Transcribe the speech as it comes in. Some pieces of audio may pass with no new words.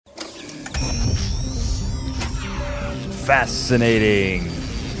fascinating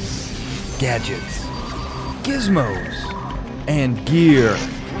gadgets, gizmos, and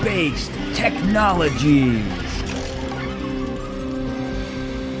gear-based technologies.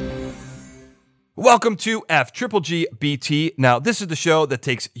 Welcome to FGGBT. Now, this is the show that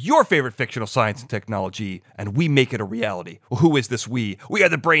takes your favorite fictional science and technology, and we make it a reality. Well, who is this we? We are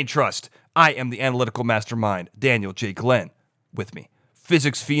the Brain Trust. I am the analytical mastermind, Daniel J. Glenn. With me,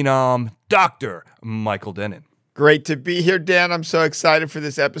 physics phenom, Dr. Michael Dennin. Great to be here, Dan. I'm so excited for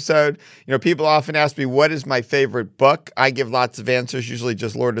this episode. You know, people often ask me, what is my favorite book? I give lots of answers, usually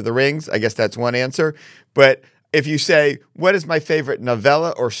just Lord of the Rings. I guess that's one answer. But if you say, what is my favorite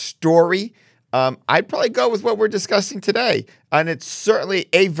novella or story? I'd probably go with what we're discussing today. And it's certainly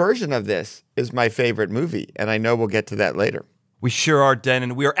a version of this is my favorite movie. And I know we'll get to that later. We sure are, Den,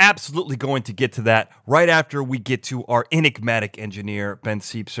 and we are absolutely going to get to that right after we get to our enigmatic engineer, Ben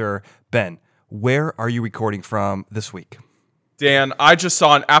Siepser. Ben, where are you recording from this week? Dan, I just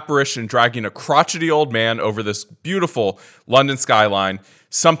saw an apparition dragging a crotchety old man over this beautiful London skyline.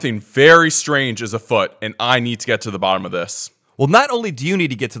 Something very strange is afoot, and I need to get to the bottom of this. Well, not only do you need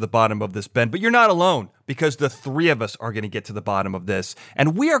to get to the bottom of this, Ben, but you're not alone, because the three of us are going to get to the bottom of this.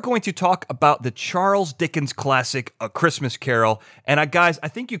 And we are going to talk about the Charles Dickens classic, A Christmas Carol. And guys, I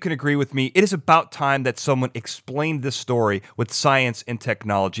think you can agree with me. It is about time that someone explained this story with science and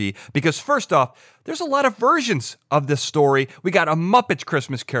technology. Because first off, there's a lot of versions of this story. We got A Muppets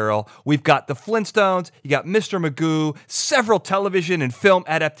Christmas Carol. We've got The Flintstones. You got Mr. Magoo, several television and film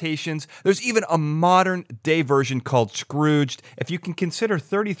adaptations. There's even a modern day version called Scrooged, if you can consider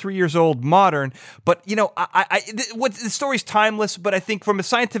 33 years old modern. But, you know, the story's timeless, but I think from a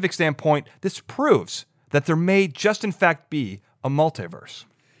scientific standpoint, this proves that there may just in fact be a multiverse.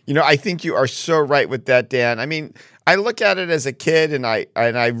 You know, I think you are so right with that, Dan. I mean, I look at it as a kid, and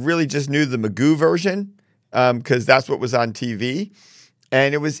I really just knew the Magoo version because that's what was on TV.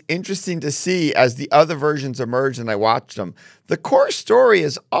 And it was interesting to see as the other versions emerged and I watched them. The core story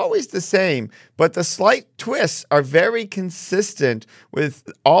is always the same, but the slight twists are very consistent with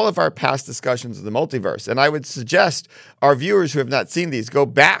all of our past discussions of the multiverse. And I would suggest our viewers who have not seen these go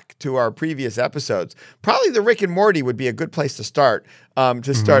back to our previous episodes. Probably the Rick and Morty would be a good place to start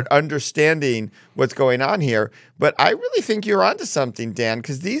start understanding what's going on here. But I really think you're onto something, Dan,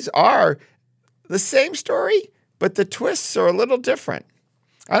 because these are the same story, but the twists are a little different.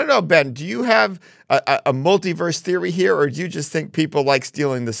 I don't know, Ben, do you have a multiverse theory here, or do you just think people like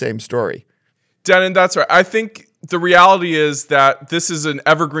stealing the same story? Denon, that's right. I think the reality is that this is an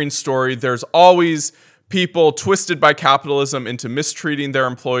evergreen story. There's always people twisted by capitalism into mistreating their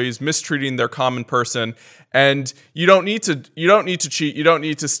employees, mistreating their common person, and you don't need to cheat, you don't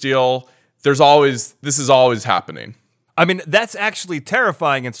need to steal. This is always happening. I mean, that's actually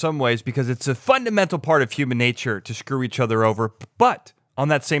terrifying in some ways because it's a fundamental part of human nature to screw each other over, but on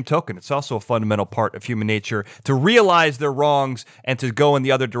that same token, it's also a fundamental part of human nature to realize their wrongs and to go in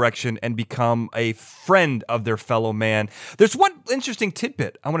the other direction and become a friend of their fellow man. There's one interesting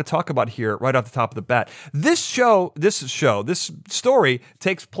tidbit I want to talk about here right off the top of the bat. This story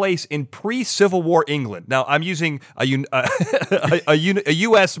takes place in pre-Civil War England. Now, I'm using a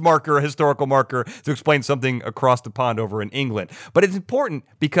U.S. marker, a historical marker, to explain something across the pond over in England. But it's important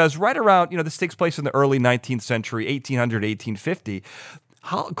because right around, this takes place in the early 19th century, 1800, 1850.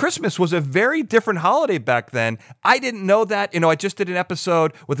 Christmas was a very different holiday back then. I didn't know that. I just did an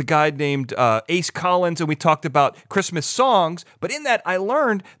episode with a guy named Ace Collins, and we talked about Christmas songs. But in that, I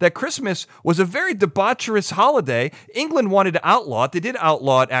learned that Christmas was a very debaucherous holiday. England wanted to outlaw it. They did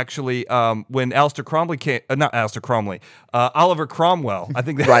outlaw it, actually, when Oliver Cromwell. I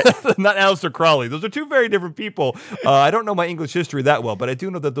think that, right. Not Aleister Crowley. Those are two very different people. I don't know my English history that well, but I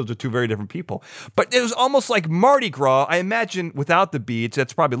do know that those are two very different people. But it was almost like Mardi Gras, I imagine, without the beads.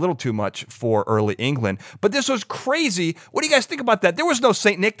 That's probably a little too much for early England. But this was crazy. What do you guys think about that? There was no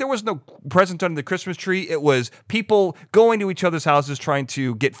St. Nick. There was no present under the Christmas tree. It was people going to each other's houses trying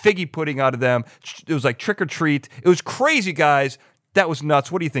to get figgy pudding out of them. It was like trick or treat. It was crazy, guys. That was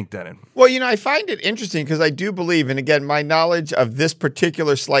nuts. What do you think, Denon? Well, I find it interesting because I do believe, and again, my knowledge of this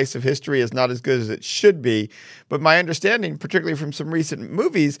particular slice of history is not as good as it should be, but my understanding, particularly from some recent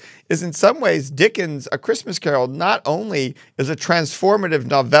movies, is in some ways Dickens' A Christmas Carol not only is a transformative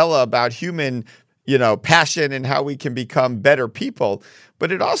novella about human, passion and how we can become better people,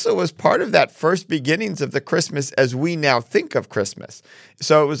 but it also was part of that first beginnings of the Christmas as we now think of Christmas.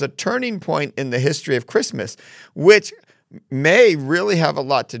 So it was a turning point in the history of Christmas, which may really have a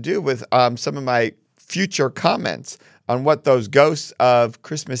lot to do with some of my future comments on what those ghosts of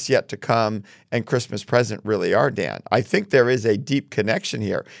Christmas yet to come and Christmas present really are, Dan. I think there is a deep connection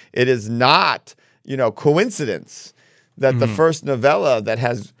here. It is not, coincidence that the first novella that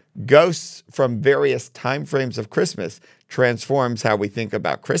has ghosts from various time frames of Christmas transforms how we think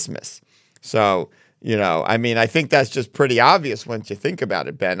about Christmas. So, I mean, I think that's just pretty obvious once you think about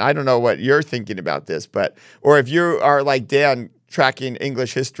it, Ben. I don't know what you're thinking about this, or if you are like Dan, tracking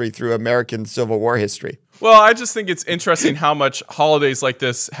English history through American Civil War history. Well, I just think it's interesting how much holidays like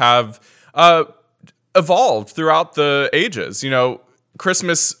this have evolved throughout the ages.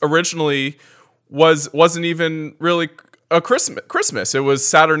 Christmas originally wasn't even really a Christmas. It was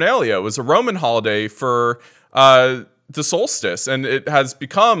Saturnalia. It was a Roman holiday for the solstice, and it has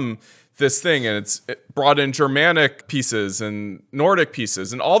become this thing, and it brought in Germanic pieces and Nordic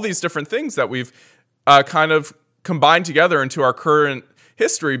pieces and all these different things that we've kind of combined together into our current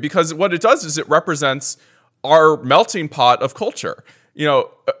history, because what it does is it represents our melting pot of culture.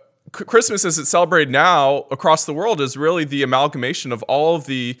 Christmas as it's celebrated now across the world is really the amalgamation of all of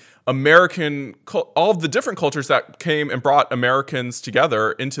the all of the different cultures that came and brought Americans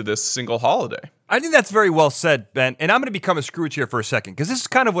together into this single holiday. I think that's very well said, Ben. And I'm going to become a Scrooge here for a second, because this is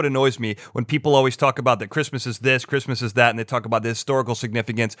kind of what annoys me when people always talk about that Christmas is this, Christmas is that, and they talk about the historical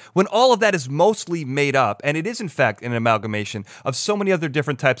significance, when all of that is mostly made up, and it is in fact an amalgamation of so many other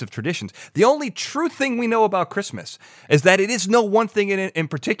different types of traditions. The only true thing we know about Christmas is that it is no one thing in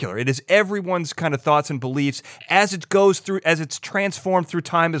particular. It is everyone's kind of thoughts and beliefs as it goes through, as it's transformed through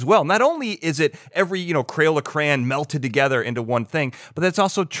time as well. Not only is it every, Crayola crayon melted together into one thing, but it's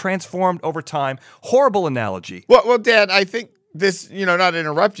also transformed over time. Horrible analogy. Well, Dan, I think this, not to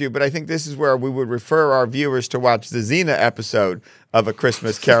interrupt you, but I think this is where we would refer our viewers to watch the Xena episode of A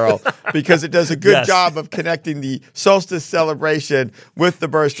Christmas Carol, because it does a good job of connecting the solstice celebration with the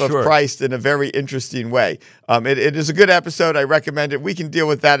birth of Christ in a very interesting way. It is a good episode. I recommend it. We can deal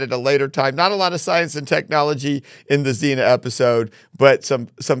with that at a later time. Not a lot of science and technology in the Xena episode, but some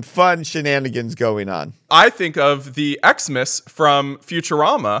fun shenanigans going on. I think of the Xmas from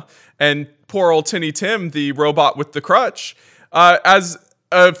Futurama and poor old Tinny Tim, the robot with the crutch, as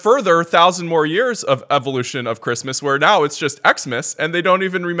a further 1,000 more years of evolution of Christmas, where now it's just Xmas and they don't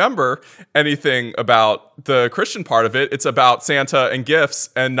even remember anything about the Christian part of it. It's about Santa and gifts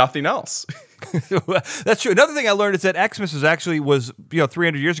and nothing else. That's true. Another thing I learned is that Xmas was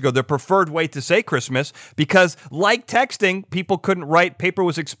 300 years ago, the preferred way to say Christmas, because like texting, people couldn't write, paper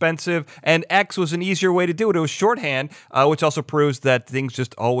was expensive, and X was an easier way to do it. It was shorthand, which also proves that things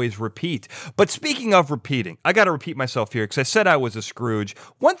just always repeat. But speaking of repeating, I got to repeat myself here because I said I was a Scrooge.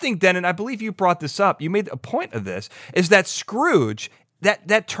 One thing, Denon, I believe you brought this up, you made a point of this, is that Scrooge,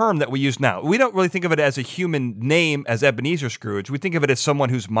 that term that we use now, we don't really think of it as a human name as Ebenezer Scrooge. We think of it as someone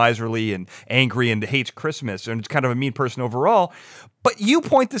who's miserly and angry and hates Christmas and is kind of a mean person overall. But you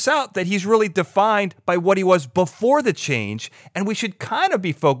point this out, that he's really defined by what he was before the change, and we should kind of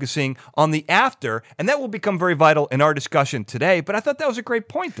be focusing on the after, and that will become very vital in our discussion today. But I thought that was a great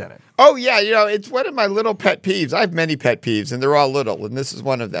point, Denon. Oh, yeah, it's one of my little pet peeves. I have many pet peeves, and they're all little, and this is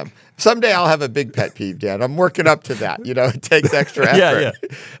one of them. Someday I'll have a big pet peeve, Dan. I'm working up to that. It takes extra effort.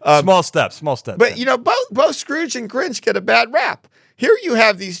 Small steps. But, both Scrooge and Grinch get a bad rap. Here you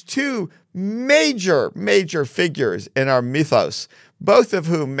have these two major figures in our mythos, both of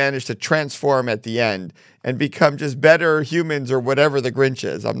whom managed to transform at the end and become just better humans, or whatever the Grinch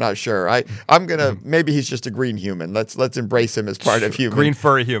is. I'm not sure. I'm gonna maybe he's just a green human. Let's embrace him as part of human green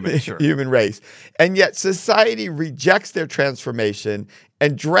furry human, human race. And yet society rejects their transformation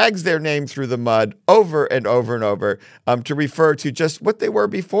and drags their name through the mud over and over and over to refer to just what they were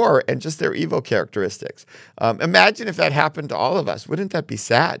before and just their evil characteristics. Imagine if that happened to all of us. Wouldn't that be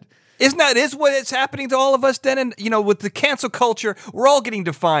sad? Isn't that what it's happening to all of us, Denon? With the cancel culture, we're all getting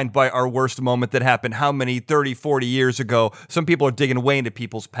defined by our worst moment that happened how many, 30, 40 years ago. Some people are digging way into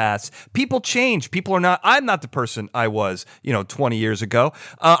people's pasts. People change. People are not. I'm not the person I was, 20 years ago.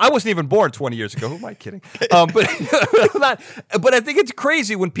 I wasn't even born 20 years ago. Who am I kidding? But I think it's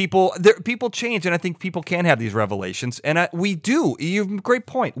crazy when people change, and I think people can have these revelations, and we do. You have a great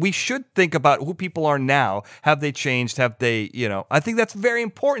point. We should think about who people are now. Have they changed? Have they, I think that's very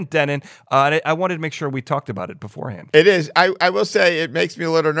important, Denon. I wanted to make sure we talked about it beforehand. It is. I will say it makes me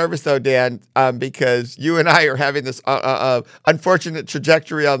a little nervous, though, Dan, because you and I are having this unfortunate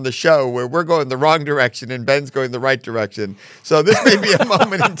trajectory on the show where we're going the wrong direction and Ben's going the right direction. So this may be a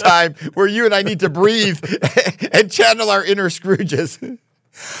moment in time where you and I need to breathe and channel our inner Scrooges.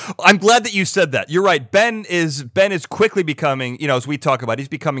 I'm glad that you said that. You're right. Ben is quickly becoming, as we talk about, he's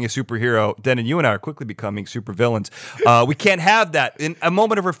becoming a superhero. Den and you and I are quickly becoming supervillains. We can't have that. In a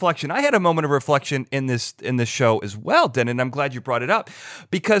moment of reflection, I had a moment of reflection in this show as well, Den, and I'm glad you brought it up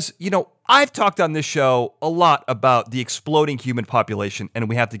because I've talked on this show a lot about the exploding human population, and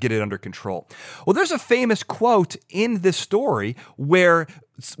we have to get it under control. Well, there's a famous quote in this story where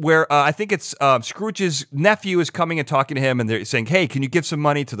I think it's Scrooge's nephew is coming and talking to him, and they're saying, "Hey, can you give some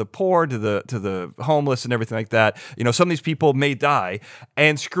money to the poor, to the homeless, and everything like that? Some of these people may die."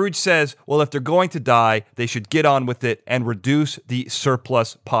 And Scrooge says, "Well, if they're going to die, they should get on with it and reduce the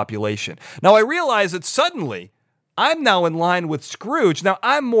surplus population." Now, I realize that suddenly I'm now in line with Scrooge. Now,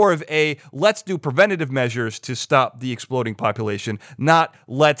 I'm more of a let's do preventative measures to stop the exploding population, not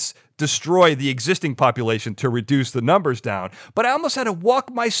let's destroy the existing population to reduce the numbers down. But I almost had to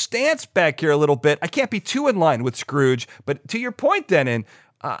walk my stance back here a little bit. I can't be too in line with Scrooge. But to your point, Denon,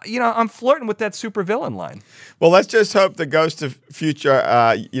 I'm flirting with that supervillain line. Well, let's just hope the ghost of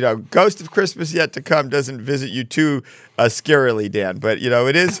ghost of Christmas yet to come doesn't visit you too scarily, Dan. But,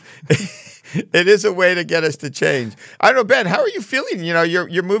 it is... It is a way to get us to change. I don't know, Ben, how are you feeling?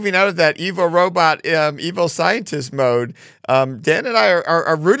 You're moving out of that evil robot, evil scientist mode. Dan and I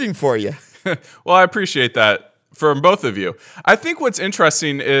are rooting for you. Well, I appreciate that from both of you. I think what's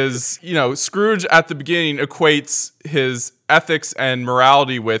interesting is, Scrooge at the beginning equates his ethics and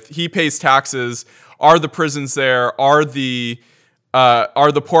morality with he pays taxes. Are the prisons there? Are the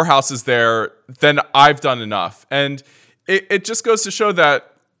poorhouses there? Then I've done enough. And it just goes to show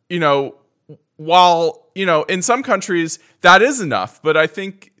that, while, in some countries that is enough, but I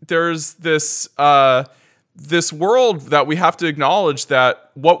think there's this world that we have to acknowledge that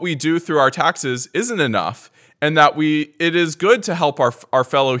what we do through our taxes isn't enough, and that it is good to help our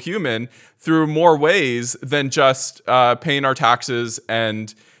fellow human through more ways than just paying our taxes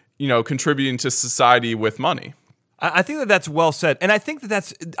and, contributing to society with money. I think that's well said. And I think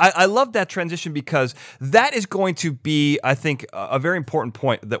I love that transition because that is going to be, I think, a very important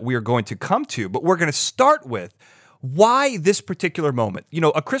point that we are going to come to. But we're going to start with why this particular moment.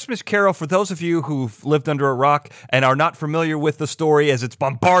 A Christmas Carol, for those of you who've lived under a rock and are not familiar with the story, as it's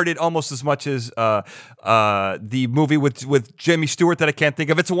bombarded almost as much as the movie with Jimmy Stewart that I can't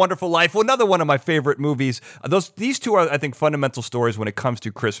think of, It's a Wonderful Life, another one of my favorite movies. These two are, I think, fundamental stories when it comes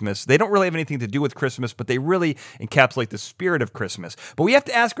to Christmas. They don't really have anything to do with Christmas, but they really encapsulate the spirit of Christmas. But we have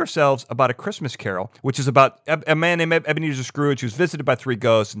to ask ourselves about A Christmas Carol, which is about a man named Ebenezer Scrooge who's visited by three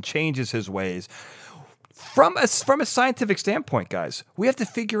ghosts and changes his ways. From a scientific standpoint, guys, we have to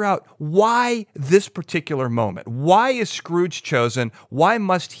figure out why this particular moment. Why is Scrooge chosen? Why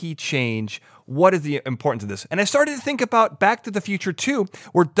must he change? What is the importance of this? And I started to think about Back to the Future 2,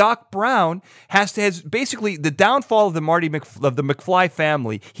 where Doc Brown has basically the downfall of the McFly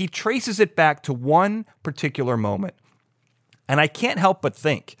family. He traces it back to one particular moment. And I can't help but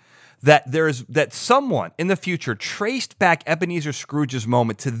think that someone in the future traced back Ebenezer Scrooge's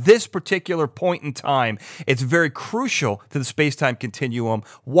moment to this particular point in time. It's very crucial to the space-time continuum.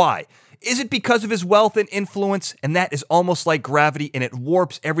 Why? Is it because of his wealth and influence, and that is almost like gravity, and it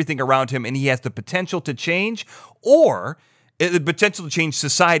warps everything around him, and he has the potential to change? Or the potential to change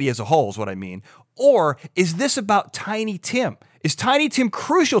society as a whole is what I mean. Or is this about Tiny Tim? Is Tiny Tim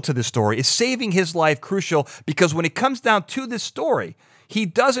crucial to this story? Is saving his life crucial? Because when it comes down to this story, he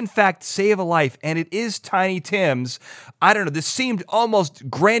does, in fact, save a life, and it is Tiny Tim's. I don't know. This seemed almost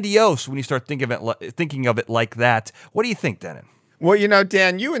grandiose when you start thinking of it like that. What do you think, Denon? Well,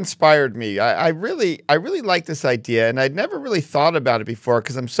 Dan, you inspired me. I really like this idea, and I'd never really thought about it before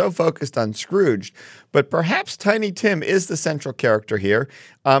because I'm so focused on Scrooge. But perhaps Tiny Tim is the central character here.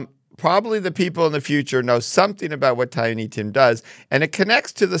 Probably the people in the future know something about what Tiny Tim does, and it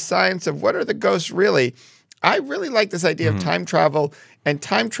connects to the science of what are the ghosts really. I really like this idea of time travel and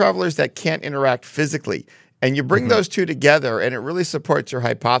time travelers that can't interact physically. And you bring those two together, and it really supports your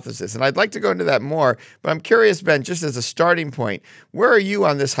hypothesis. And I'd like to go into that more, but I'm curious, Ben, just as a starting point, where are you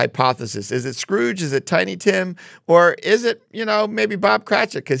on this hypothesis? Is it Scrooge? Is it Tiny Tim? Or is it, maybe Bob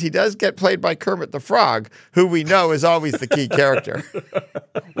Cratchit? Because he does get played by Kermit the Frog, who we know is always the key character.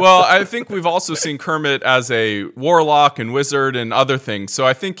 Well, I think we've also seen Kermit as a warlock and wizard and other things. So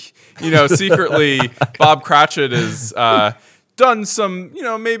I think, secretly Bob Cratchit is... done some,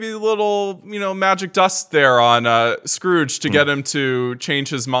 maybe a little, magic dust there on Scrooge to get him to change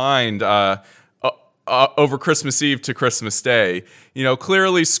his mind over Christmas Eve to Christmas Day.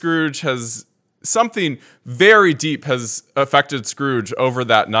 Clearly Scrooge has something very deep has affected Scrooge over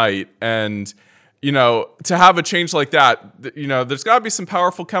that night. And, to have a change like that, there's got to be some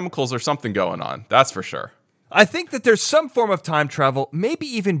powerful chemicals or something going on. That's for sure. I think that there's some form of time travel, maybe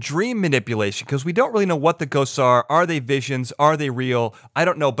even dream manipulation, because we don't really know what the ghosts are. Are they visions? Are they real? I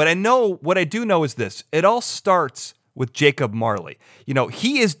don't know. But I know what I do know is this. It all starts with Jacob Marley. You know,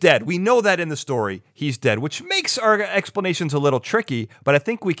 he is dead. We know that in the story. He's dead, which makes our explanations a little tricky, but I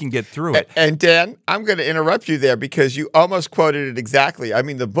think we can get through it. And Dan, I'm going to interrupt you there because you almost quoted it exactly. I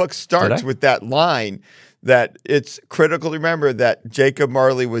mean, the book starts with that line that it's critical to remember that Jacob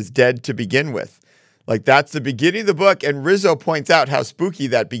Marley was dead to begin with. Like, that's the beginning of the book, and Rizzo points out how spooky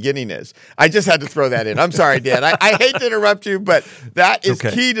that beginning is. I just had to throw that in. I'm sorry, Dan. I hate to interrupt you, but that is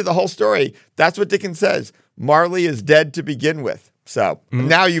key to the whole story. That's what Dickens says. Marley is dead to begin with. So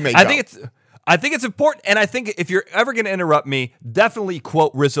now you may go. I think it's important, and I think if you're ever going to interrupt me, definitely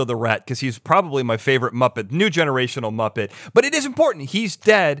quote Rizzo the Rat, because he's probably my favorite Muppet, new generational Muppet. But it is important. He's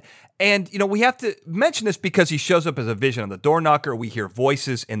dead, and, you know, we have to mention this because he shows up as a vision on the door knocker. We hear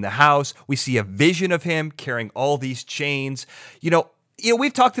voices in the house. We see a vision of him carrying all these chains. You know,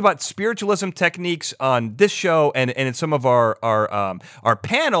 we've talked about spiritualism techniques on this show and in some of our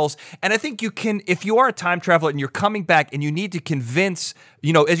panels, and I think you can, if you are a time traveler and you're coming back and you need to convince,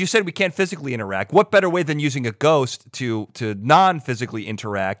 you know, as you said, we can't physically interact. What better way than using a ghost to non-physically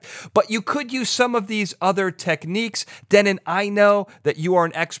interact? But you could use some of these other techniques. Denon, I know that you are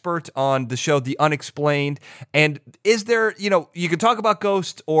an expert on the show The Unexplained, and is there, you know, you can talk about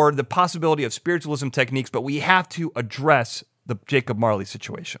ghosts or the possibility of spiritualism techniques, but we have to address the Jacob Marley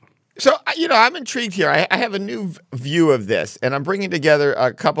situation. So, you know, I'm intrigued here. I have a new view of this, and I'm bringing together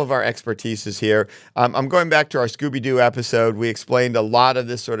a couple of our expertises here. I'm going back to our Scooby-Doo episode. We explained a lot of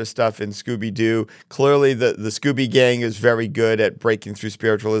this sort of stuff in Scooby-Doo. Clearly, the Scooby Gang is very good at breaking through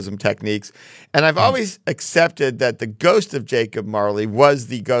spiritualism techniques. And I've always accepted that the ghost of Jacob Marley was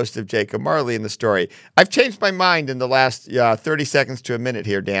the ghost of Jacob Marley in the story. I've changed my mind in the last 30 seconds to a minute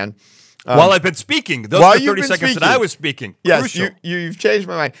here, Dan. While I've been speaking, those are the 30 seconds that I was speaking. Yes, you've changed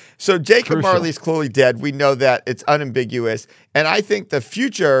my mind. So Jacob Marley is clearly dead. We know that. It's unambiguous. And I think the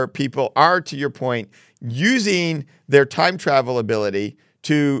future people are, to your point, using their time travel ability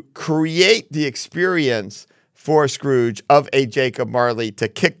to create the experience for Scrooge of a Jacob Marley to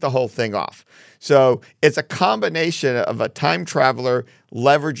kick the whole thing off. So it's a combination of a time traveler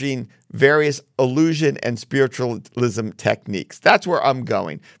leveraging various illusion and spiritualism techniques. That's where I'm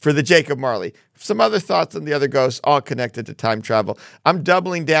going for the Jacob Marley. Some other thoughts on the other ghosts, all connected to time travel. I'm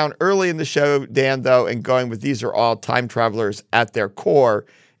doubling down early in the show, Dan, though, and going with these are all time travelers at their core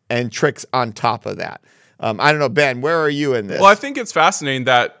and tricks on top of that. I don't know, Ben, where are you in this? Well, I think it's fascinating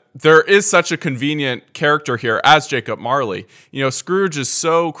that there is such a convenient character here as Jacob Marley. You know, Scrooge is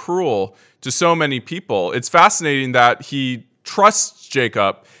so cruel to so many people. It's fascinating that he trusts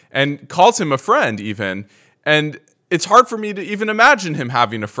Jacob and calls him a friend even. And it's hard for me to even imagine him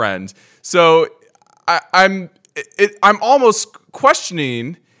having a friend. So I'm almost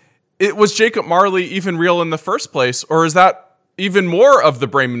questioning, was Jacob Marley even real in the first place? Or is that even more of the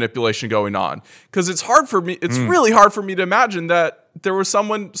brain manipulation going on? Because it's really hard for me to imagine that there was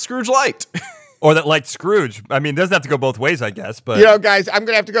someone Scrooge liked. Or that liked Scrooge. I mean, it doesn't have to go both ways, I guess. But you know, guys, I'm going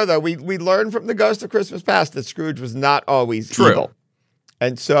to have to go, though. We learned from the Ghost of Christmas Past that Scrooge was not always evil.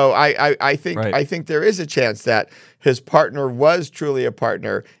 And so I think there is a chance that his partner was truly a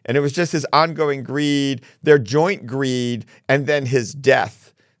partner, and it was just his ongoing greed, their joint greed, and then his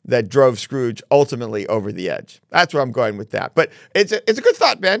death that drove Scrooge ultimately over the edge. That's where I'm going with that. But it's a good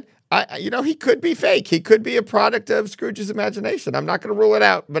thought, Ben. He could be fake. He could be a product of Scrooge's imagination. I'm not going to rule it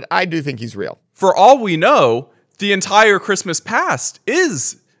out, but I do think he's real. For all we know, the entire Christmas past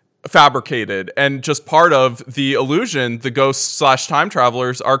is fabricated and just part of the illusion the ghosts/time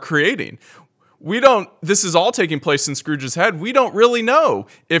travelers are creating. This is all taking place in Scrooge's head. We don't really know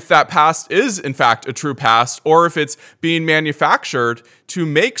if that past is in fact a true past or if it's being manufactured to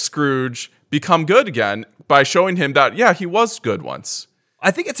make Scrooge become good again by showing him that, yeah, he was good once.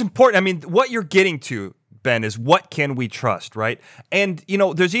 I think it's important. I mean, what you're getting to, Ben, is what can we trust, right? And, you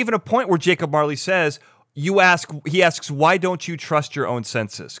know, there's even a point where Jacob Marley says, he asks, why don't you trust your own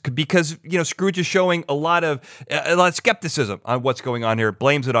senses? Because, you know, Scrooge is showing a lot of skepticism on what's going on here.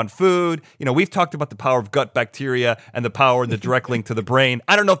 Blames it on food. You know, we've talked about the power of gut bacteria and the power and the direct link to the brain.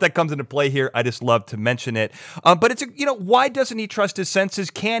 I don't know if that comes into play here. I just love to mention it. But it's, why doesn't he trust his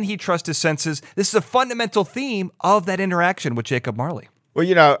senses? Can he trust his senses? This is a fundamental theme of that interaction with Jacob Marley. Well,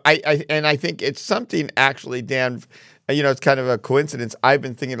 you know, I think it's something actually, Dan, it's kind of a coincidence I've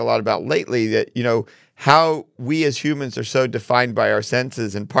been thinking a lot about lately that, how we as humans are so defined by our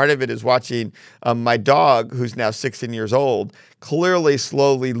senses. And part of it is watching my dog, who's now 16 years old, clearly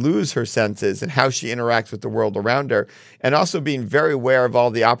slowly lose her senses and how she interacts with the world around her. And also being very aware of all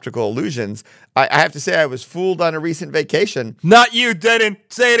the optical illusions. I have to say, I was fooled on a recent vacation. Not you, Denon.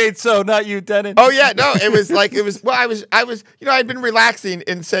 Say it ain't so. Not you, Denon. Oh yeah, no, it was like well, I was, I'd been relaxing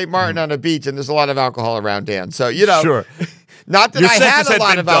in St. Martin on a beach, and there's a lot of alcohol around, Dan. So Sure. Not that Your I had senses a lot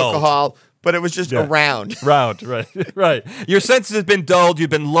had of been dulled. alcohol, but it was just around. Right. Your senses have been dulled.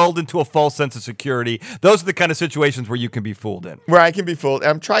 You've been lulled into a false sense of security. Those are the kind of situations where you can be fooled in. Where I can be fooled.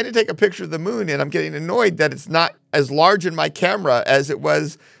 I'm trying to take a picture of the moon, and I'm getting annoyed that it's not as large in my camera as it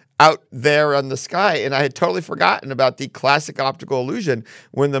was out there on the sky. And I had totally forgotten about the classic optical illusion.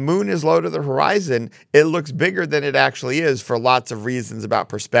 When the moon is low to the horizon, it looks bigger than it actually is for lots of reasons about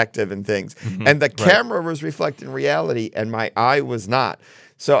perspective and things. And the camera was reflecting reality, and my eye was not.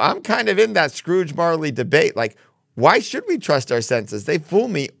 So I'm kind of in that Scrooge Marley debate. Like, why should we trust our senses? They fool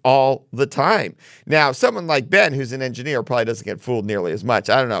me all the time. Now, someone like Ben, who's an engineer, probably doesn't get fooled nearly as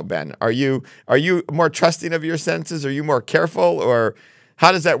much. I don't know, Ben. Are you more trusting of your senses? Are you more careful? Or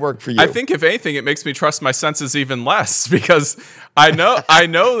how does that work for you? I think if anything, it makes me trust my senses even less because I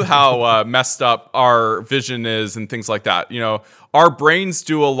know how messed up our vision is and things like that. Our brains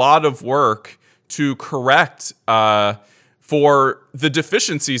do a lot of work to correct for the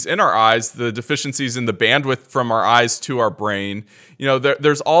deficiencies in our eyes, the deficiencies in the bandwidth from our eyes to our brain.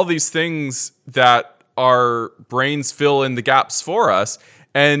 There's all these things that our brains fill in the gaps for us.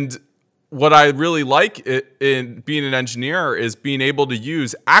 And what I really like in being an engineer is being able to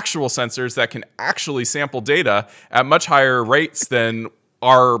use actual sensors that can actually sample data at much higher rates than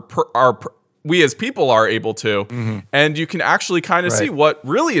we as people are able to. Mm-hmm. And you can actually kind of see what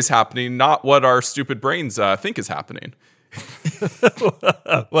really is happening, not what our stupid brains think is happening.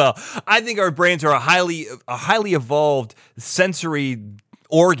 Well, I think our brains are a highly evolved sensory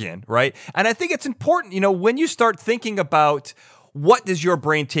organ, right? And I think it's important, when you start thinking about what is your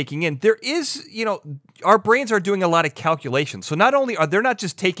brain taking in, there is, our brains are doing a lot of calculations. So not only are they not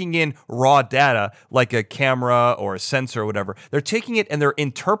just taking in raw data like a camera or a sensor or whatever, they're taking it and they're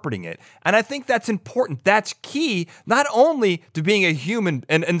interpreting it. And I think that's important. That's key, not only to being a human,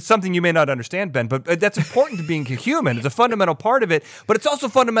 and something you may not understand, Ben, but that's important to being a human. It's a fundamental part of it, but it's also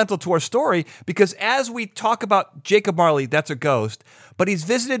fundamental to our story because as we talk about Jacob Marley, that's a ghost, but he's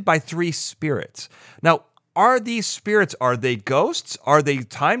visited by 3 spirits. Now, are these spirits, are they ghosts? Are they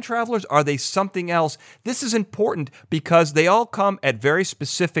time travelers? Are they something else? This is important because they all come at very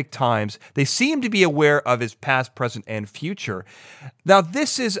specific times. They seem to be aware of his past, present, and future. Now,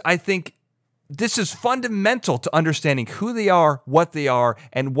 this is fundamental to understanding who they are, what they are,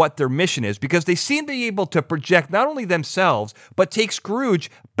 and what their mission is, because they seem to be able to project not only themselves, but take Scrooge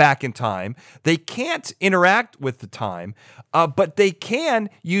back in time. They can't interact with the time, but they can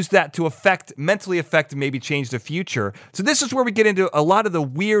use that to mentally affect, and maybe change the future. So this is where we get into a lot of the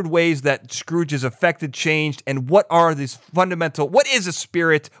weird ways that Scrooge is affected, changed, and what are these fundamental, what is a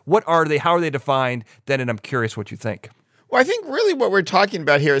spirit? What are they? How are they defined? Then, and I'm curious what you think. Well, I think really what we're talking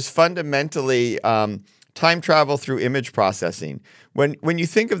about here is fundamentally time travel through image processing. When you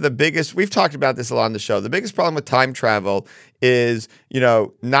think of the biggest, we've talked about this a lot on the show, the biggest problem with time travel is,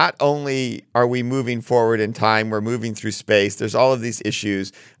 not only are we moving forward in time, we're moving through space, there's all of these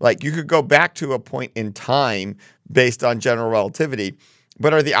issues. Like you could go back to a point in time based on general relativity,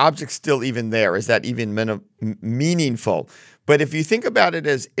 but are the objects still even there? Is that even meaningful? But if you think about it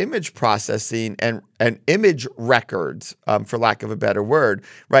as image processing and image records, for lack of a better word,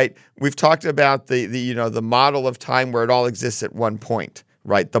 right? We've talked about the model of time where it all exists at one point,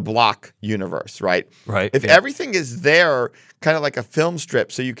 right? The block universe, right? Right. If everything is there, kind of like a film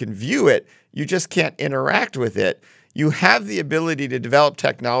strip, so you can view it, you just can't interact with it. You have the ability to develop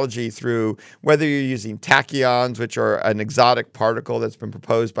technology through whether you're using tachyons, which are an exotic particle that's been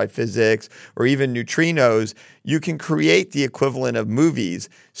proposed by physics, or even neutrinos. You can create the equivalent of movies.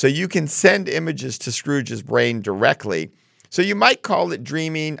 So you can send images to Scrooge's brain directly. So you might call it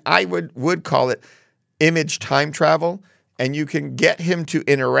dreaming. I would call it image time travel. And you can get him to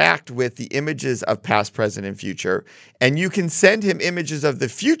interact with the images of past, present, and future. And you can send him images of the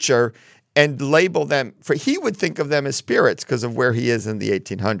future and label them, he would think of them as spirits because of where he is in the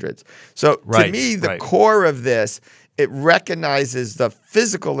 1800s. So to me, the core of this, it recognizes the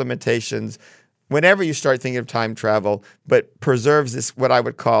physical limitations whenever you start thinking of time travel, but preserves this, what I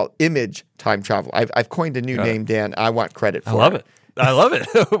would call image time travel. I've coined a new name, Dan. I want credit for it. I love it. I love it.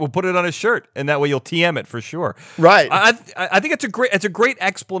 We'll put it on a shirt, and that way you'll TM it for sure. Right. I think it's a great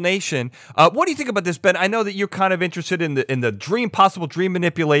explanation. What do you think about this, Ben? I know that you're kind of interested in the possible dream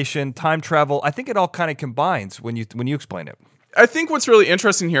manipulation, time travel. I think it all kind of combines when you explain it. I think what's really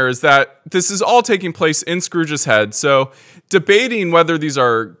interesting here is that this is all taking place in Scrooge's head. So debating whether these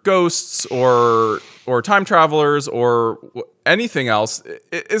are ghosts or time travelers or anything else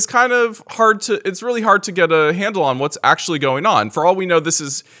is kind of hard to, it's really hard to get a handle on what's actually going on. For all we know, this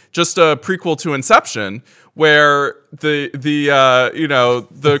is just a prequel to Inception, where the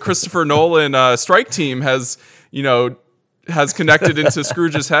Christopher Nolan strike team has connected into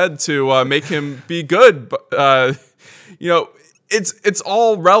Scrooge's head to make him be good. But, it's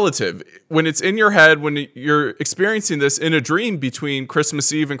all relative. When it's in your head, when you're experiencing this in a dream between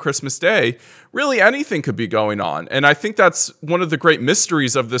Christmas Eve and Christmas Day, really anything could be going on. And I think that's one of the great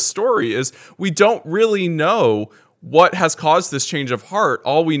mysteries of this story is we don't really know what has caused this change of heart.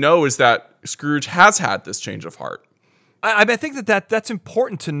 All we know is that Scrooge has had this change of heart. I think that's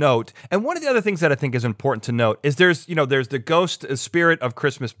important to note. And one of the other things that I think is important to note is there's the ghost spirit of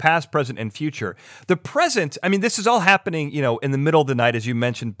Christmas past, present, and future. The present, I mean, this is all happening, in the middle of the night, as you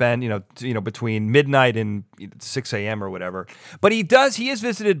mentioned, Ben, between midnight and 6 a.m. or whatever. But he is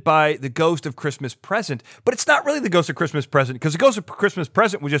visited by the ghost of Christmas present, but it's not really the ghost of Christmas present, because the ghost of Christmas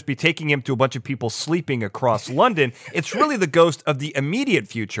present would just be taking him to a bunch of people sleeping across London. It's really the ghost of the immediate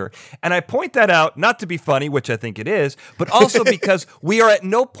future. And I point that out, not to be funny, which I think it is, but also because we are at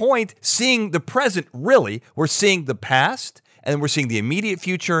no point seeing the present, really. We're seeing the past, and we're seeing the immediate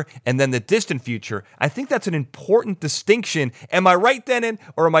future, and then the distant future. I think that's an important distinction. Am I right, Denon,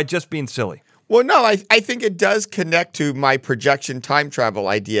 or am I just being silly? Well, no, I think it does connect to my projection time travel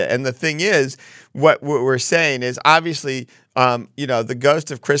idea. And the thing is, what we're saying is obviously, the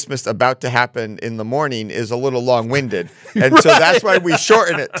ghost of Christmas about to happen in the morning is a little long-winded. And so that's why we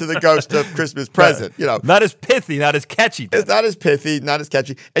shorten it to the ghost of Christmas present, Not as pithy, not as catchy. It's not as pithy, not as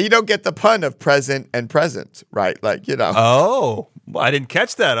catchy. And you don't get the pun of present and present, right? Oh, well, I didn't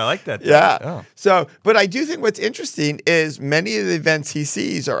catch that. I like that. Yeah. Oh. So, but I do think what's interesting is many of the events he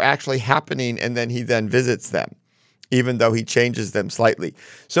sees are actually happening, and then he then visits them, even though he changes them slightly.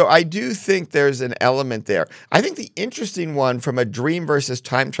 So I do think there's an element there. I think the interesting one from a dream versus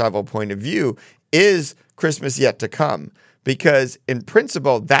time travel point of view is Christmas Yet to Come, because in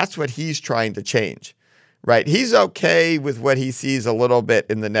principle, that's what he's trying to change. Right. He's okay with what he sees a little bit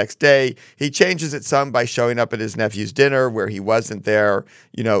in the next day. He changes it some by showing up at his nephew's dinner where he wasn't there,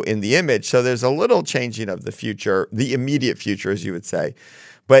 in the image. So there's a little changing of the future, the immediate future, as you would say.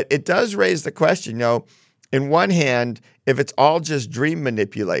 But it does raise the question, in one hand, if it's all just dream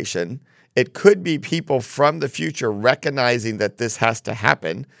manipulation, it could be people from the future recognizing that this has to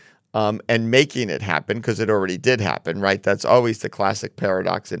happen and making it happen because it already did happen, right? That's always the classic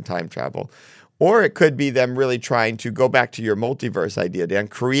paradox in time travel. Or it could be them really trying to go back to your multiverse idea, Dan,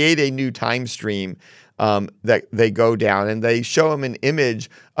 create a new time stream that they go down, and they show them an image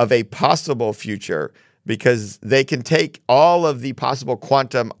of a possible future because they can take all of the possible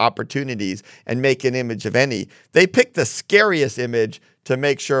quantum opportunities and make an image of any. They pick the scariest image to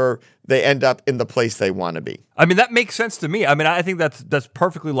make sure they end up in the place they want to be. I mean, that makes sense to me. I mean, I think that's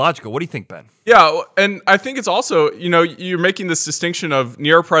perfectly logical. What do you think, Ben? Yeah, and I think it's also, you're making this distinction of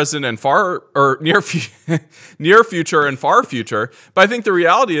near present and far, or near future and far future. But I think the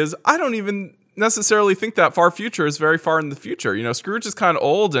reality is, I don't even necessarily think that far future is very far in the future. Scrooge is kind of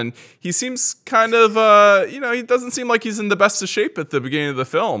old, and he seems kind of, he doesn't seem like he's in the best of shape at the beginning of the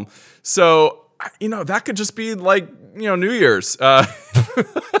film. So, that could just be like, New Year's.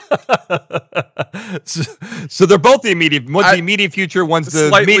 So they're both the immediate. One's the immediate future. One's the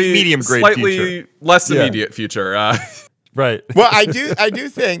medium grade slightly future. Less immediate future. Right. Well, I do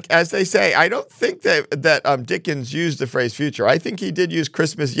think, as they say, I don't think that Dickens used the phrase future. I think he did use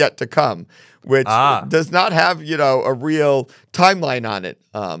Christmas Yet to Come, which does not have a real timeline on it.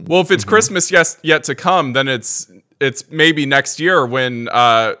 Well, if it's Christmas yet to come, then it's maybe next year when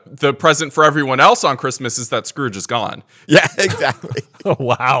the present for everyone else on Christmas is that Scrooge is gone. Yeah, exactly. Oh,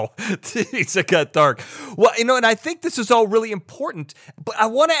 wow. It got dark. Well, and I think this is all really important, but I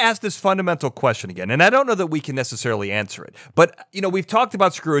want to ask this fundamental question again, and I don't know that we can necessarily answer it. But, we've talked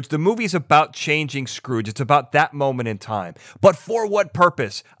about Scrooge. The movie's about changing Scrooge. It's about that moment in time. But for what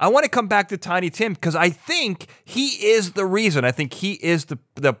purpose? I want to come back to Tiny Tim because I think he is the reason. I think he is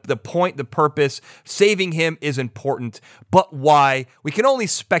the point, the purpose. Saving him is important. important, but why? We can only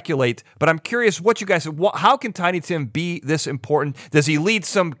speculate, but I'm curious what you guys, how can Tiny Tim be this important? Does he lead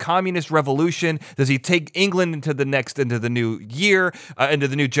some communist revolution? Does he take England into the new year, into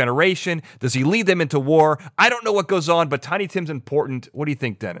the new generation? Does he lead them into war? I don't know what goes on, but Tiny Tim's important. What do you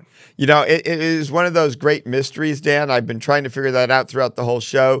think, Denon? You know, it is one of those great mysteries, Dan. I've been trying to figure that out throughout the whole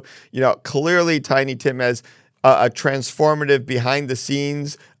show. You know, clearly Tiny Tim has a transformative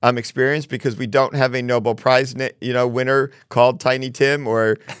behind-the-scenes experience because we don't have a Nobel Prize, winner called Tiny Tim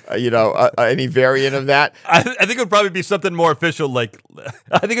or, any variant of that. I think it would probably be something more official, like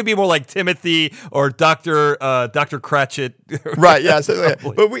I think it'd be more like Timothy or Dr. Cratchit. Right? Yeah. So,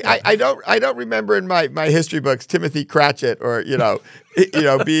 but I don't remember in my history books Timothy Cratchit or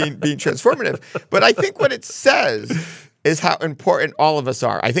being transformative. But I think what it says is how important all of us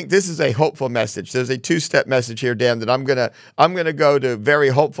are. I think this is a hopeful message. There's a two-step message here, Dan, that I'm gonna go to very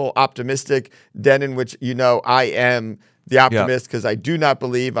hopeful, optimistic, Den, in which I am the optimist because I do not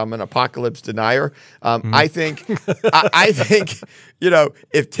believe I'm an apocalypse denier. I think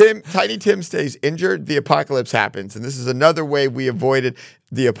if Tiny Tim stays injured, the apocalypse happens, and this is another way we avoided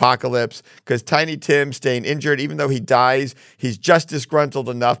the apocalypse because Tiny Tim staying injured, even though he dies, he's just disgruntled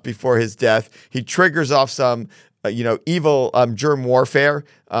enough before his death. He triggers off some evil germ warfare.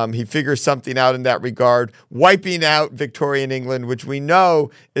 He figures something out in that regard, wiping out Victorian England, which we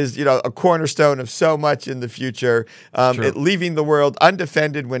know is, a cornerstone of so much in the future, leaving the world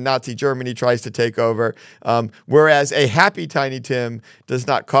undefended when Nazi Germany tries to take over. Whereas a happy Tiny Tim does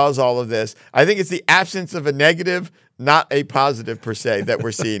not cause all of this. I think it's the absence of a negative, not a positive per se, that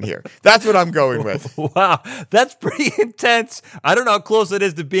we're seeing here. That's what I'm going with. Wow, that's pretty intense. I don't know how close it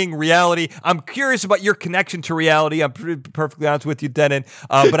is to being reality. I'm curious about your connection to reality. I'm perfectly honest with you, Denon.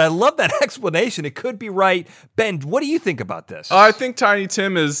 But I love that explanation. It could be right. Ben, what do you think about this? I think Tiny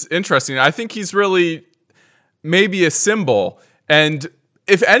Tim is interesting. I think he's really maybe a symbol. And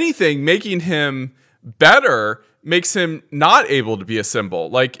if anything, making him better makes him not able to be a symbol.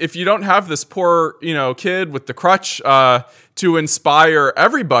 Like if you don't have this poor, kid with the crutch to inspire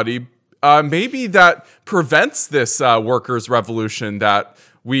everybody, maybe that prevents this workers' revolution that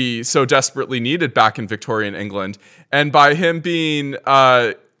we so desperately needed back in Victorian England. And by him being,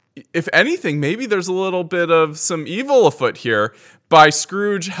 if anything, maybe there's a little bit of some evil afoot here by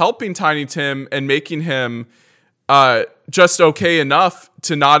Scrooge helping Tiny Tim and making him just okay enough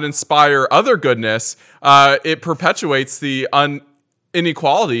to not inspire other goodness. It perpetuates the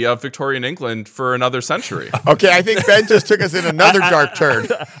inequality of Victorian England for another century. Okay, I think Ben just took us in another dark turn.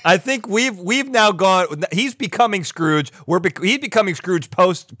 I think we've now gone. He's becoming Scrooge. He's becoming Scrooge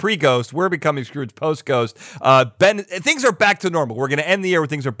pre-Ghost. We're becoming Scrooge post-Ghost. Ben, things are back to normal. We're going to end the year where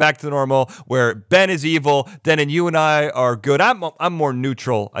things are back to normal, where Ben is evil, and you and I are good. I'm more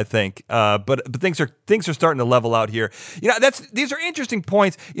neutral, I think. But things are starting to level out here. These are interesting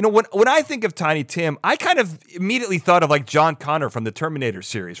points. When I think of Tiny Tim, I kind of immediately thought of like John Connor from the Terminator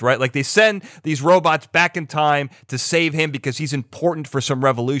series, right? Like they send these robots back in time to save him because he's important for some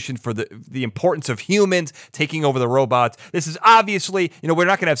revolution, for the importance of humans taking over the robots. This is obviously, we're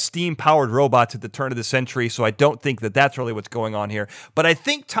not going to have steam-powered robots at the turn of the century, so I don't think that that's really what's going on here. But I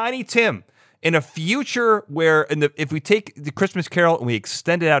think Tiny Tim, in a future where, if we take the Christmas Carol and we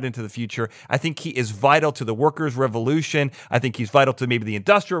extend it out into the future, I think he is vital to the workers' revolution. I think he's vital to maybe the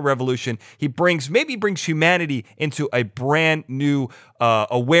Industrial Revolution. He brings humanity into a brand new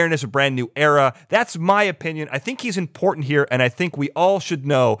awareness, a brand new era. That's my opinion. I think he's important here, and I think we all should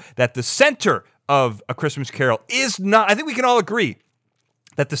know that the center of A Christmas Carol is not, I think we can all agree,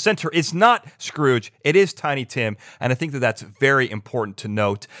 that the center is not Scrooge, it is Tiny Tim, and I think that that's very important to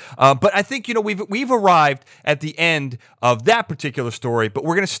note. But I think, we've arrived at the end of that particular story, but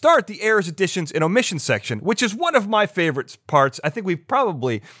we're going to start the errors, additions, and omissions section, which is one of my favorite parts. I think we've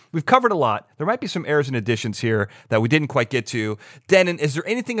covered a lot. There might be some errors and additions here that we didn't quite get to. Denon, is there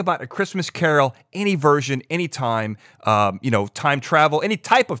anything about A Christmas Carol, any version, any time, time travel, any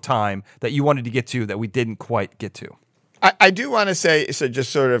type of time that you wanted to get to that we didn't quite get to? I do want to say, so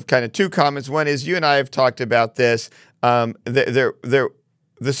just sort of kind of two comments. One is you and I have talked about this. This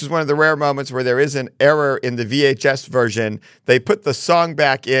is one of the rare moments where there is an error in the VHS version. They put the song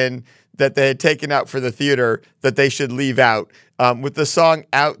back in that they had taken out for the theater that they should leave out. With the song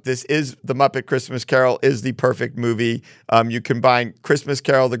out, this is The Muppet Christmas Carol is the perfect movie. You combine Christmas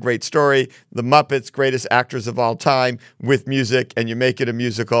Carol, the great story, the Muppets, greatest actors of all time, with music, and you make it a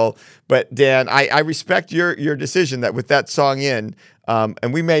musical. But Dan, I respect your decision that with that song in,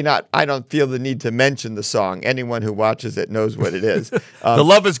 and we may not, I don't feel the need to mention the song. Anyone who watches it knows what it is. The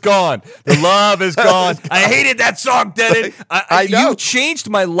love is gone. The love is gone. I hated that song, Denon. I know. You changed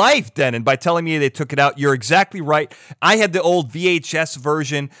my life, Denon, by telling me they took it out. You're exactly right. I had the old VHS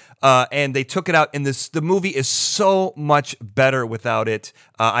version, and they took it out. And the movie is so much better without it.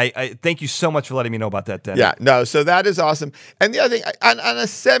 I thank you so much for letting me know about that, Denon. Yeah, no, so that is awesome. And the other thing, on a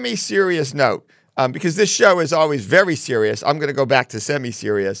semi-serious note, because this show is always very serious, I'm going to go back to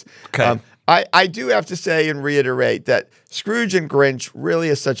semi-serious. Okay. I do have to say and reiterate that Scrooge and Grinch really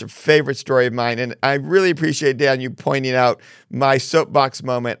is such a favorite story of mine. And I really appreciate, Dan, you pointing out my soapbox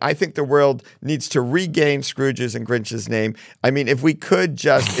moment. I think the world needs to regain Scrooge's and Grinch's name. I mean, if we could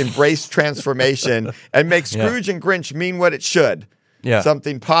just embrace transformation and make Scrooge and Grinch mean what it should. Yeah.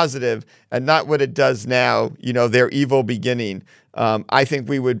 Something positive and not what it does now, their evil beginning. I think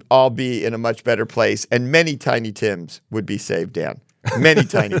we would all be in a much better place, and many Tiny Tims would be saved, Dan. Many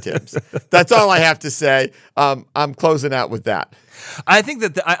Tiny Tims. That's all I have to say. I'm closing out with that. I think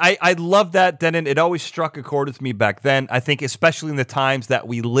that I love that, Denon. It always struck a chord with me back then. I think especially in the times that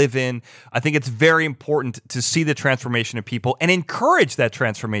we live in, I think it's very important to see the transformation of people and encourage that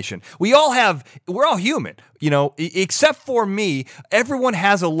transformation. We're all human, except for me. Everyone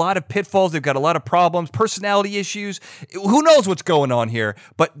has a lot of pitfalls. They've got a lot of problems, personality issues. Who knows what's going on here?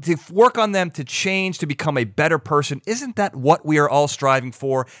 But to work on them, to change, to become a better person, isn't that what we are all striving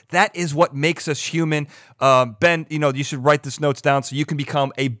for? That is what makes us human. Ben, you should write this notes down so you can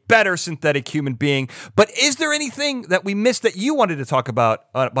become a better synthetic human being. But is there anything that we missed that you wanted to talk about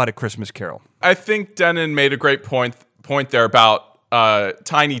A Christmas Carol? I think Denon made a great point there about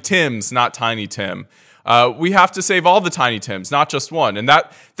Tiny Tims, not Tiny Tim. We have to save all the Tiny Tims, not just one. And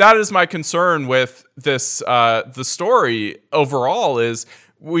that is my concern with this. The story overall is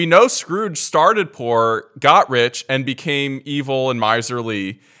we know Scrooge started poor, got rich, and became evil and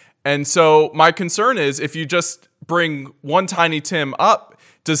miserly. And so my concern is if you just bring one Tiny Tim up,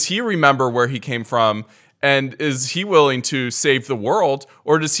 does he remember where he came from? And is he willing to save the world?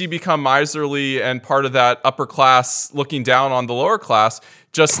 Or does he become miserly and part of that upper class looking down on the lower class,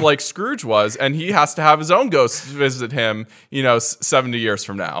 just like Scrooge was? And he has to have his own ghost visit him, 70 years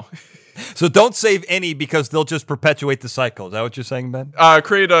from now. So don't save any because they'll just perpetuate the cycle. Is that what you're saying, Ben?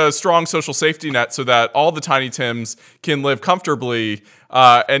 Create a strong social safety net so that all the Tiny Tims can live comfortably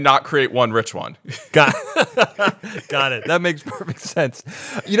and not create one rich one. Got it. That makes perfect sense.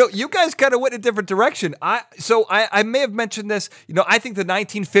 You guys kind of went in a different direction. I may have mentioned this. I think the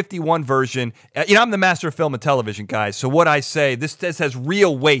 1951 version, I'm the master of film and television, guys. So what I say, this has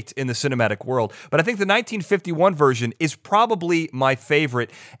real weight in the cinematic world. But I think the 1951 version is probably my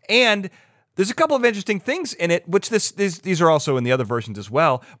favorite. And there's a couple of interesting things in it, which these are also in the other versions as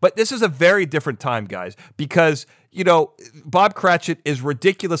well. But this is a very different time, guys, because Bob Cratchit is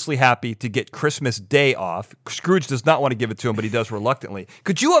ridiculously happy to get Christmas Day off. Scrooge does not want to give it to him, but he does reluctantly.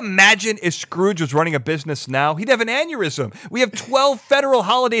 Could you imagine if Scrooge was running a business now? He'd have an aneurysm. We have 12 federal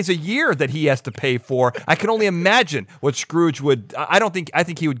holidays a year that he has to pay for. I can only imagine what Scrooge would. I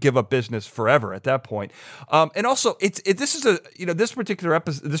think he would give up business forever at that point. And also, this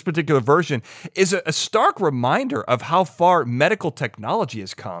particular version is a stark reminder of how far medical technology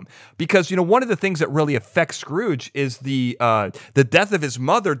has come. Because one of the things that really affects Scrooge is the death of his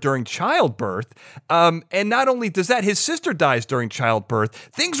mother during childbirth, and not only does that, his sister dies during childbirth.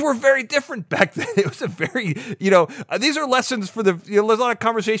 Things were very different back then. It was a very, these are lessons for there's a lot of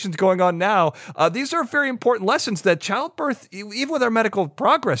conversations going on now. These are very important lessons that childbirth, even with our medical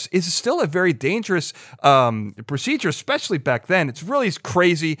progress, is still a very dangerous procedure, especially back then. It's really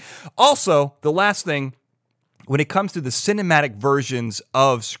crazy. Also, the last thing, when it comes to the cinematic versions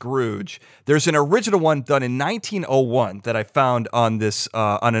of Scrooge, there's an original one done in 1901 that I found on this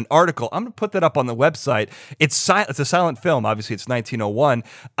on an article. I'm going to put that up on the website. It's a silent film. Obviously, it's 1901.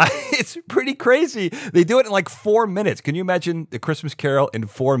 It's pretty crazy. They do it in like 4 minutes. Can you imagine The Christmas Carol in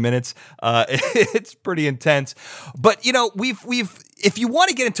 4 minutes? It's pretty intense. But we've. If you want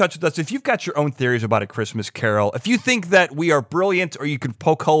to get in touch with us, if you've got your own theories about A Christmas Carol, if you think that we are brilliant or you can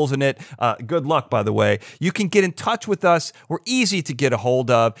poke holes in it, good luck, by the way. You can get in touch with us. We're easy to get a hold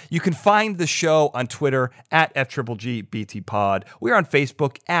of. You can find the show on Twitter at FGGBT We're on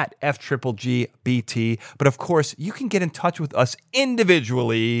Facebook at FGGBT. But of course, you can get in touch with us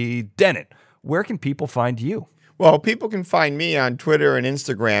individually. Denon, where can people find you? Well, people can find me on Twitter and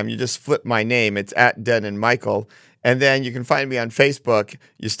Instagram. You just flip my name. It's at Denon Michael. And then you can find me on Facebook.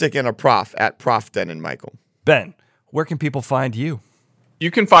 You stick in a prof at Prof Denon Michael. Ben, where can people find you? You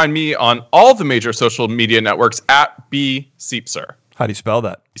can find me on all the major social media networks at B Siepser. How do you spell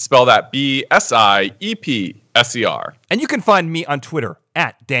that? You spell that BSIEPSER. And you can find me on Twitter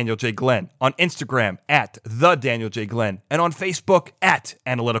at Daniel J. Glenn, on Instagram at The Daniel J. Glenn, and on Facebook at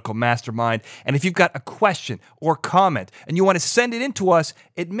Analytical Mastermind. And if you've got a question or comment and you want to send it in to us,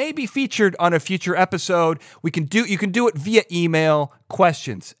 it may be featured on a future episode. You can do it via email,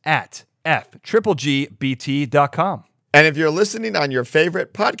 questions at fgbt.com. And if you're listening on your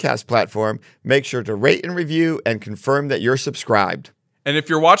favorite podcast platform, make sure to rate and review and confirm that you're subscribed. And if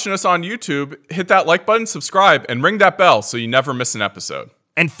you're watching us on YouTube, hit that like button, subscribe, and ring that bell so you never miss an episode.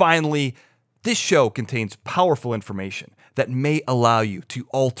 And finally, this show contains powerful information that may allow you to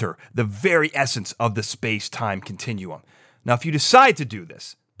alter the very essence of the space-time continuum. Now, if you decide to do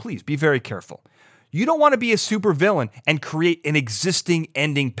this, please be very careful. You don't want to be a supervillain and create an existing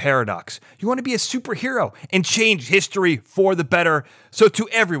ending paradox. You want to be a superhero and change history for the better. So to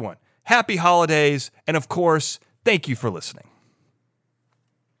everyone, happy holidays, and of course, thank you for listening.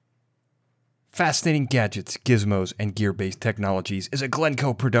 Fascinating Gadgets, Gizmos, and Gear-Based Technologies is a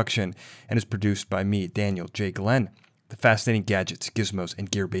Glencoe production and is produced by me, Daniel J. Glenn. The Fascinating Gadgets, Gizmos,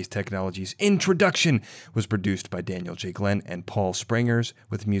 and Gear-Based Technologies introduction was produced by Daniel J. Glenn and Paul Sprangers,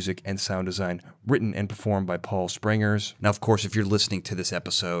 with music and sound design written and performed by Paul Sprangers. Now, of course, if you're listening to this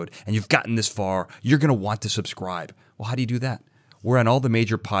episode and you've gotten this far, you're going to want to subscribe. Well, how do you do that? We're on all the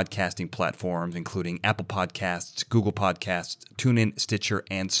major podcasting platforms, including Apple Podcasts, Google Podcasts, TuneIn, Stitcher,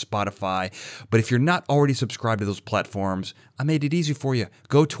 and Spotify. But if you're not already subscribed to those platforms, I made it easy for you.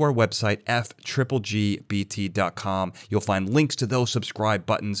 Go to our website, fgbt.com. You'll find links to those subscribe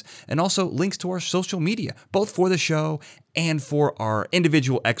buttons and also links to our social media, both for the show and for our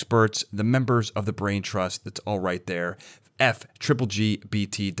individual experts, the members of the Brain Trust. That's all right there. fgbt.com.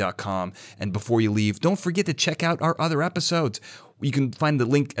 And before you leave, don't forget to check out our other episodes. You can find the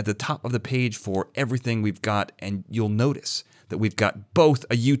link at the top of the page for everything we've got, and you'll notice that we've got both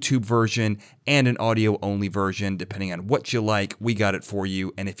a YouTube version and an audio-only version. Depending on what you like, we got it for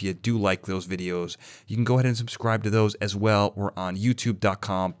you. And if you do like those videos, you can go ahead and subscribe to those as well. We're on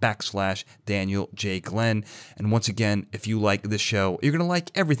youtube.com/Daniel J. Glenn. And once again, if you like this show, you're going to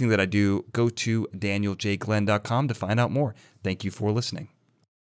like everything that I do. Go to danieljglenn.com to find out more. Thank you for listening.